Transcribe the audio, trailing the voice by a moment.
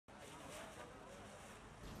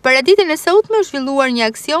Paraditën e sotme është zhvilluar një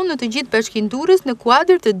aksion në të gjithë bashkinë Durrës në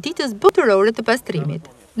kuadër të ditës botërore të pastrimit,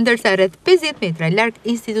 ndërsa rreth 50 metra larg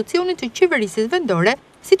institucionit të qeverisjes vendore,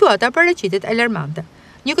 situata paraqitet alarmante.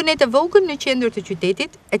 Një kënet e vogël në qendër të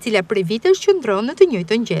qytetit, e cila prej vitesh qëndron në të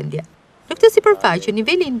njëjtën gjendje. Në këtë sipërfaqe,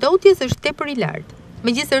 niveli i ndotjes është tepër i lartë.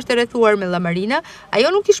 Megjithëse është rrethuar me llamarina,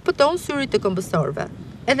 ajo nuk i shpëton syrit të kombësorëve.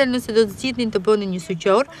 Edhe nëse do të zgjidhnin të bënin një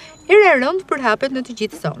suqor, era e rëndë përhapet në të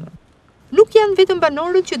gjithë zonën. Nuk janë vetëm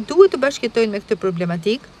banorët që duhet të bashkëtojnë me këtë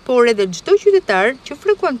problematik, por edhe çdo qytetar që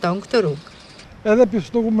frekuenton këtë rrugë. Edhe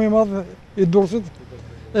pistoku më i madh i Durrësit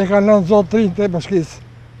e kanë lënë zotërinë të bashkisë.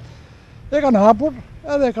 E kanë hapur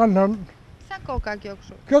edhe e kanë lënë. Sa kohë ka kjo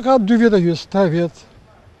kështu? Kjo ka 2 vjet e gjys, 3 vjet.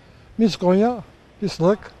 Miskonja,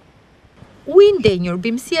 pislëk. Uji i ndenjur,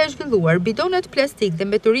 bimësia e zhvilluar, bidonat plastik dhe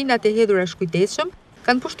mbeturinat e hedhura shkujtesshëm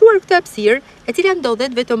kanë pushtuar këtë hapësirë, e cila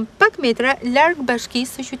ndodhet vetëm pak metra larg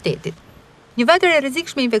bashkisë së qytetit. Një vatër e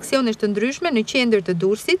rrezikshme infeksionesh të ndryshme në qendër të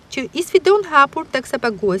Durrësit që i sfidon hapur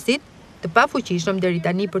taksapaguesit të pafuqishëm deri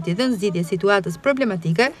tani për t'i dhënë zgjidhje situatës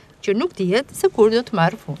problematike që nuk dihet se kur do të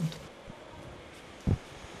marrë fund.